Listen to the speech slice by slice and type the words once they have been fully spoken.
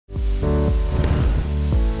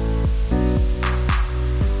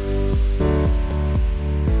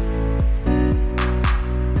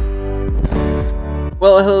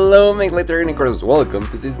Well, hello, my glitter unicorns. Welcome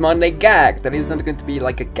to this Monday gag. That is not going to be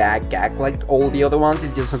like a gag like all the other ones.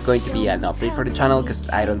 It's just going to be an update for the channel because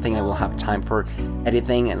I don't think I will have time for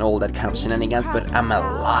editing and all that kind of shenanigans. But I'm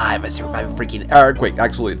alive. I survived a freaking earthquake.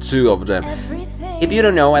 Actually, two of them. If you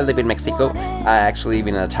don't know, I live in Mexico. I actually live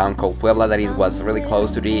in a town called Puebla that was really close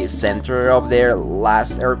to the center of their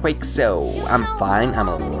last earthquake. So I'm fine. I'm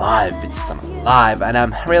alive, bitches. I'm alive, and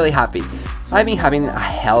I'm really happy. I've been having a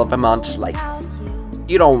hell of a month, like.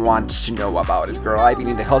 You don't want to know about it, girl. I've been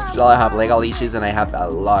in the hospital, I have legal issues, and I have a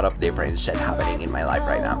lot of different shit happening in my life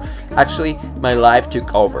right now. Actually, my life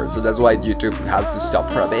took over, so that's why YouTube has to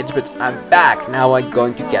stop for a bit, but I'm back. Now I'm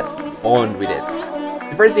going to get on with it.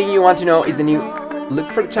 The first thing you want to know is the new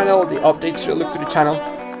look for the channel, the update to the look to the channel.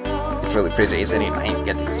 It's really pretty, isn't it? I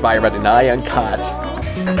get inspired by the Nyan cat.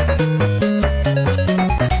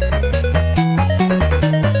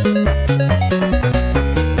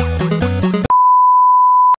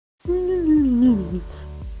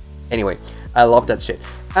 Anyway, I love that shit,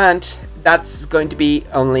 and that's going to be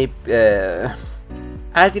only,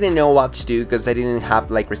 I didn't know what to do because I didn't have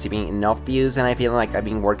like receiving enough views, and I feel like I've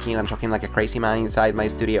been working and talking like a crazy man inside my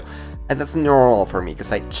studio, and that's normal for me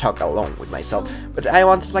because I talk alone with myself, but I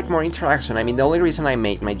wanted like more interaction. I mean, the only reason I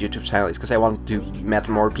made my YouTube channel is because I want to meet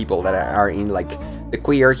more people that are in like the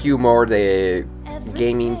queer humor, the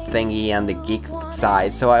gaming thingy, and the geek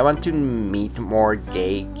side. So I want to meet more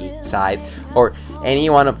gay geek side, or any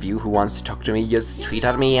one of you who wants to talk to me, just tweet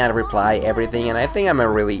at me and reply everything, and I think I'm a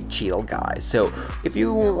really chill guy. So if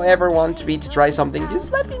you ever want me to try something,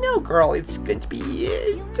 just let me know, girl. It's going to be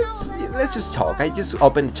let's just talk. I just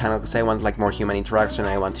opened the channel because I want like more human interaction.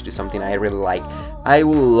 I want to do something I really like. I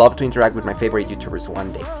would love to interact with my favorite YouTubers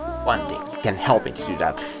one day. You can help me to do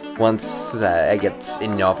that once I get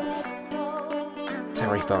enough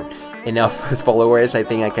enough followers. I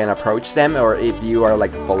think I can approach them, or if you are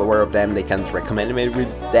like a follower of them, they can recommend me with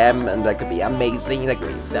them, and that could be amazing. That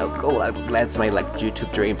could be so cool. That's my like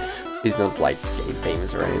YouTube dream. It's not like getting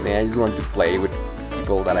famous or anything. I just want to play with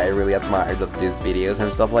people that I really admire that these videos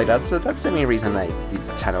and stuff like that. So that's the main reason I did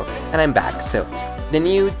the channel, and I'm back. So the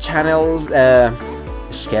new channel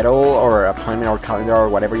schedule or appointment or calendar or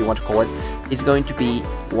whatever you want to call it is going to be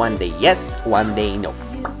one day yes, one day no.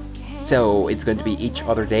 So it's going to be each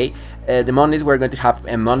other day. The Mondays we're going to have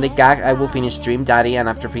a Monday gag. I will finish Dream Daddy, and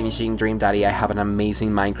after finishing Dream Daddy I have an amazing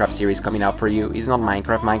Minecraft series coming out for you. It's not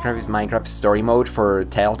Minecraft is Minecraft story mode for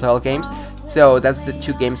Telltale games. So that's the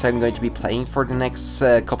two games I'm going to be playing for the next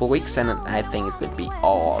couple weeks, and I think it's going to be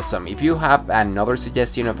awesome. If you have another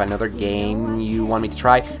suggestion of another game you want me to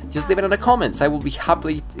try, just leave it in the comments. I will be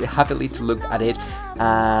happily to look at it,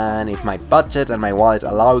 and if my budget and my wallet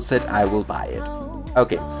allows it, I will buy it.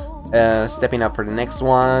 Okay. Stepping up for the next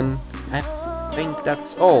one. I think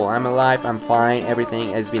that's all. I'm alive, I'm fine,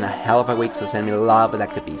 everything. It's been a hell of a week, so send me love, but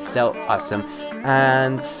that could be so awesome.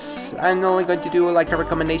 And I'm only going to do like a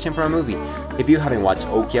recommendation for a movie. If you haven't watched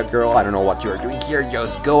Okia Girl, I don't know what you're doing here,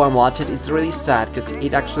 just go and watch it. It's really sad because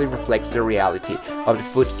it actually reflects the reality of the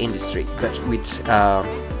food industry, but with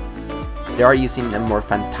they are using a more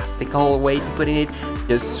fantastical way to put it,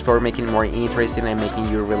 just for making it more interesting and making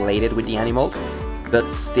you related with the animals. But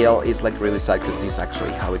still, it's like really sad because this is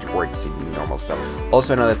actually how it works in normal stuff.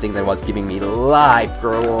 Also, another thing that was giving me life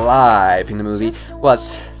in the movie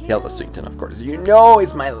was Tilda Swinton, of course. You know,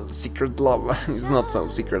 it's my secret love. It's not so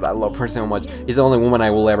secret, I love her so much. It's the only woman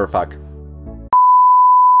I will ever fuck.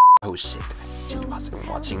 Oh shit, she wasn't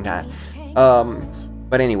watching that.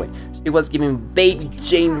 But anyway, she was giving Baby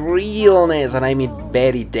Jane realness, and I mean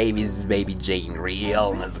Betty Davis' Baby Jane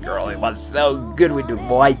realness, girl. It was so good with the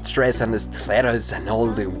white dress and the stilettos and all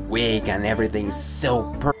the wig and everything,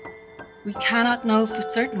 so perfect. We cannot know for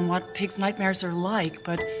certain what pigs' nightmares are like,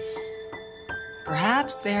 but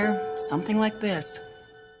perhaps they're something like this.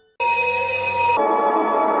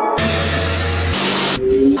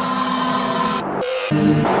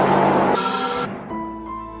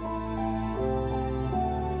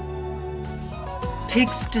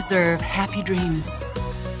 Pigs deserve happy dreams,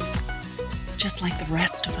 just like the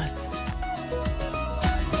rest of us.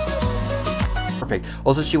 Perfect.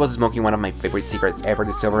 Also, she was smoking one of my favorite cigarettes ever,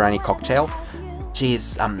 the Silverani cocktail.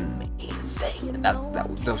 She's amazing.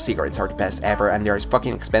 Those cigarettes are the best ever, and they're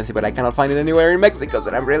fucking expensive, but I cannot find it anywhere in Mexico,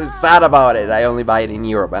 so I'm really sad about it. I only buy it in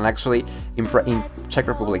Europe, and actually in Czech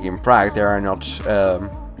Republic, in Prague, they are not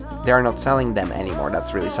selling them anymore.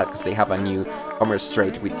 That's really sad because they have a new commerce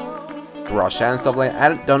trade with Russia and stuff like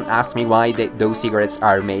that. Don't ask me why those cigarettes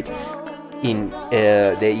are made in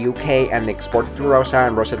the UK and exported to Russia,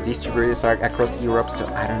 and Russia distributors are across Europe, so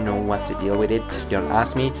I don't know what's the deal with it. Don't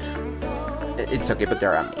ask me. It's okay, but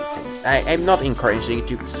they're amazing. I'm not encouraging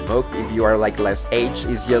you to smoke if you are like less age.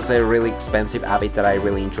 It's just a really expensive habit that I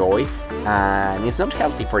really enjoy, and it's not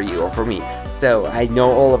healthy for you or for me. So I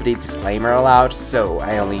know all of the disclaimer allowed, so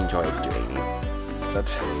I only enjoy doing it. But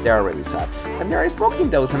they are really sad. And there are smoking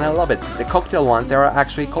those, and I love it. The cocktail ones, they are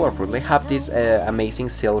actually colorful. They have this amazing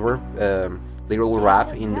silver little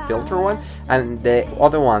wrap in the filter one, and the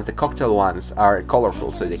other ones, the cocktail ones, are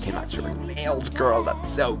colorful, so they can match your nails, girl. That's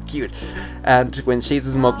so cute. And when she's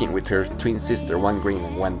smoking with her twin sister, one green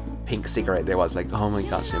and one pink cigarette, I was like, oh my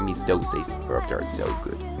gosh, I miss those days in Europe. They're so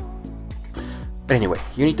good. But anyway,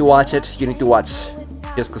 you need to watch it. You need to watch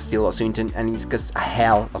Just Castillo Swinton, and it's just a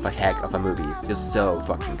hell of a heck of a movie. It's just so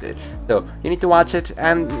fucking good. So you need to watch it,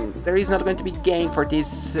 and there is not going to be game for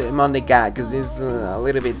this Monday gag because it's a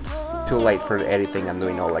little bit too late for editing and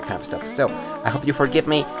doing all that kind of stuff. So I hope you forgive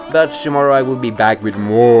me, but tomorrow I will be back with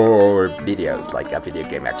more videos, like a video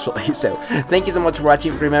game actually. So thank you so much for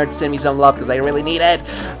watching. Remember to send me some love because I really need it.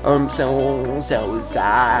 So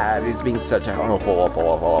sad. It's been such a awful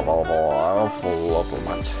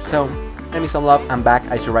month. So send me some love. I'm back.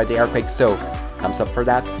 I survived the earthquake, so thumbs up for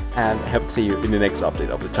that, and I hope to see you in the next update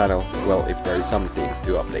of the channel. Well, if there is something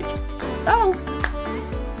to update. Ciao!